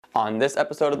On this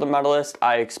episode of The Medalist,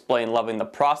 I explain loving the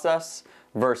process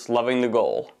versus loving the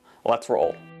goal. Let's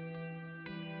roll.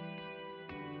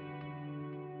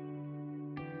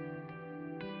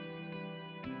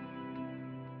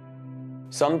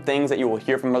 Some things that you will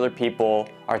hear from other people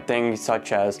are things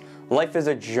such as, life is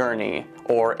a journey,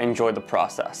 or enjoy the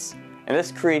process. And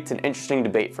this creates an interesting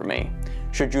debate for me.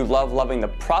 Should you love loving the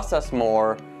process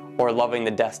more, or loving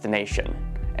the destination?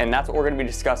 And that's what we're going to be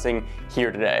discussing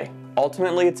here today.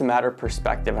 Ultimately, it's a matter of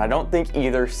perspective, and I don't think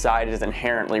either side is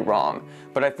inherently wrong.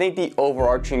 But I think the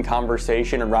overarching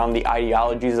conversation around the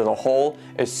ideologies as a whole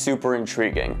is super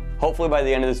intriguing. Hopefully by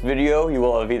the end of this video, you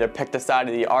will have either picked a side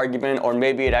of the argument or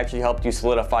maybe it actually helped you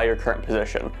solidify your current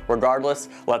position. Regardless,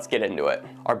 let's get into it.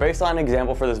 Our baseline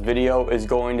example for this video is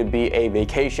going to be a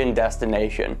vacation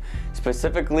destination,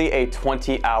 specifically a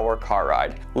 20-hour car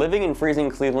ride. Living in freezing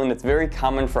Cleveland, it's very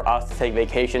common for us to take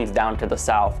vacations down to the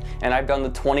south, and I've done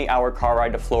the 20-hour car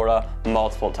ride to Florida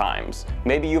multiple times.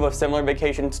 Maybe you have a similar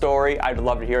vacation story. I'd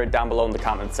love to hear it down below in the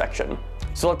comments section.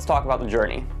 So let's talk about the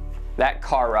journey. That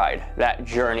car ride, that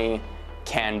journey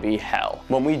can be hell.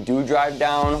 When we do drive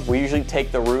down, we usually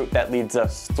take the route that leads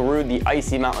us through the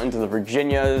icy mountains of the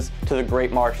Virginias to the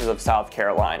great marshes of South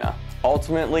Carolina.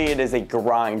 Ultimately, it is a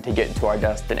grind to get to our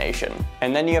destination.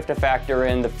 And then you have to factor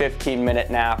in the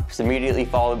 15-minute naps immediately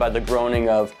followed by the groaning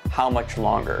of how much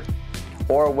longer?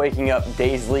 Or waking up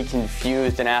dazedly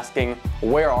confused and asking,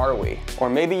 where are we? Or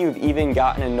maybe you've even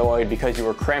gotten annoyed because you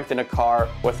were cramped in a car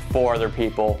with 4 other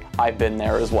people. I've been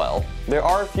there as well. There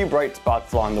are a few bright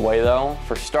spots along the way though.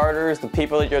 For starters, the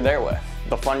people that you're there with.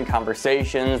 The fun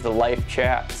conversations, the life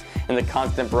chats, and the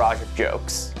constant barrage of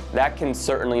jokes. That can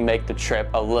certainly make the trip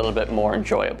a little bit more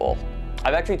enjoyable.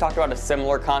 I've actually talked about a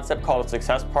similar concept called a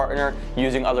success partner,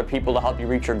 using other people to help you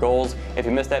reach your goals. If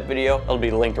you missed that video, it'll be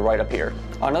linked right up here.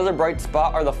 Another bright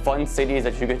spot are the fun cities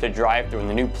that you get to drive through and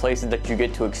the new places that you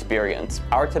get to experience.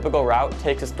 Our typical route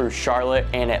takes us through Charlotte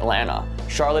and Atlanta.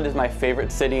 Charlotte is my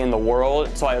favorite city in the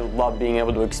world, so I love being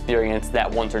able to experience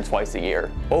that once or twice a year.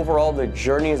 Overall, the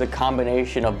journey is a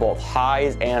combination of both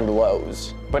highs and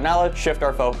lows. But now let's shift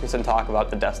our focus and talk about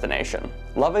the destination.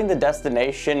 Loving the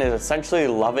destination is essentially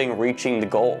loving reaching the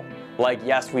goal. Like,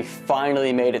 yes, we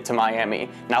finally made it to Miami.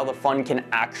 Now the fun can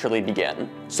actually begin.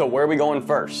 So where are we going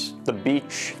first? The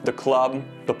beach, the club,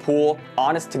 the pool?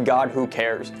 Honest to God, who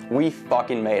cares? We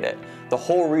fucking made it. The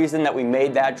whole reason that we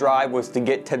made that drive was to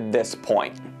get to this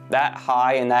point. That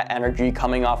high and that energy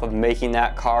coming off of making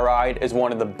that car ride is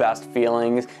one of the best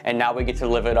feelings, and now we get to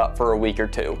live it up for a week or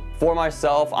two. For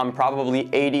myself, I'm probably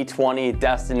 80-20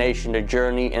 destination to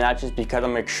journey, and that's just because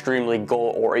I'm extremely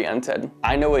goal-oriented.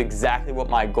 I know exactly what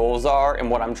my goals are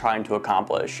and what I'm trying to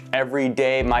accomplish. Every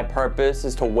day, my purpose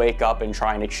is to wake up and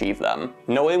try and achieve them.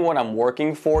 Knowing what I'm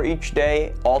working for each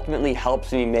day ultimately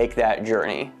helps me make that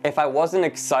journey. If I wasn't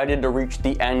excited to reach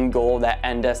the end goal, that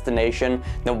end destination,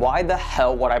 then why the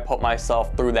hell would I put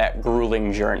myself through that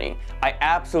grueling journey? I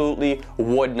absolutely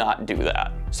would not do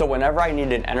that. So whenever I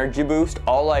need an energy boost,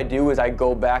 all I do is I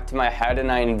go back to my head and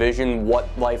I envision what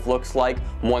life looks like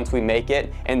once we make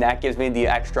it, and that gives me the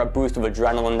extra boost of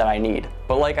adrenaline that I need.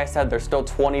 But like I said, there's still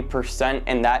 20%,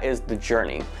 and that is the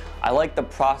journey. I like the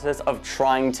process of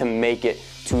trying to make it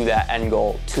to that end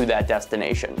goal, to that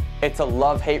destination. It's a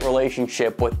love-hate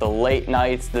relationship with the late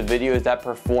nights, the videos that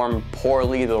perform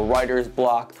poorly, the writer's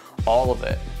block, all of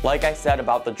it. Like I said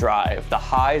about the drive, the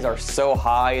highs are so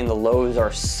high and the lows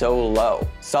are so low.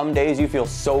 Some days you feel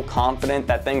so confident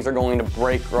that things are going to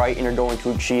break right and you're going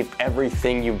to achieve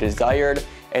everything you've desired.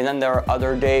 And then there are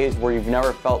other days where you've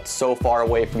never felt so far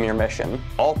away from your mission.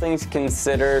 All things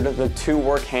considered, the two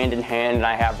work hand in hand, and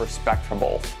I have respect for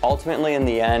both. Ultimately, in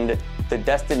the end, the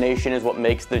destination is what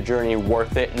makes the journey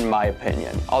worth it, in my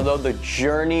opinion. Although the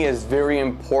journey is very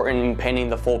important in painting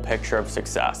the full picture of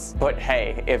success. But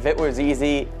hey, if it was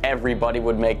easy, everybody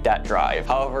would make that drive.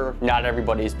 However, not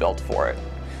everybody's built for it.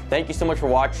 Thank you so much for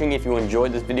watching. If you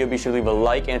enjoyed this video, be sure to leave a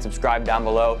like and subscribe down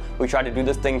below. We try to do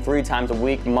this thing 3 times a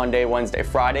week, Monday, Wednesday,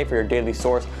 Friday, for your daily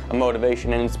source of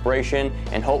motivation and inspiration.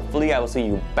 And hopefully I will see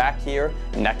you back here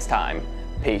next time.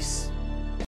 Peace.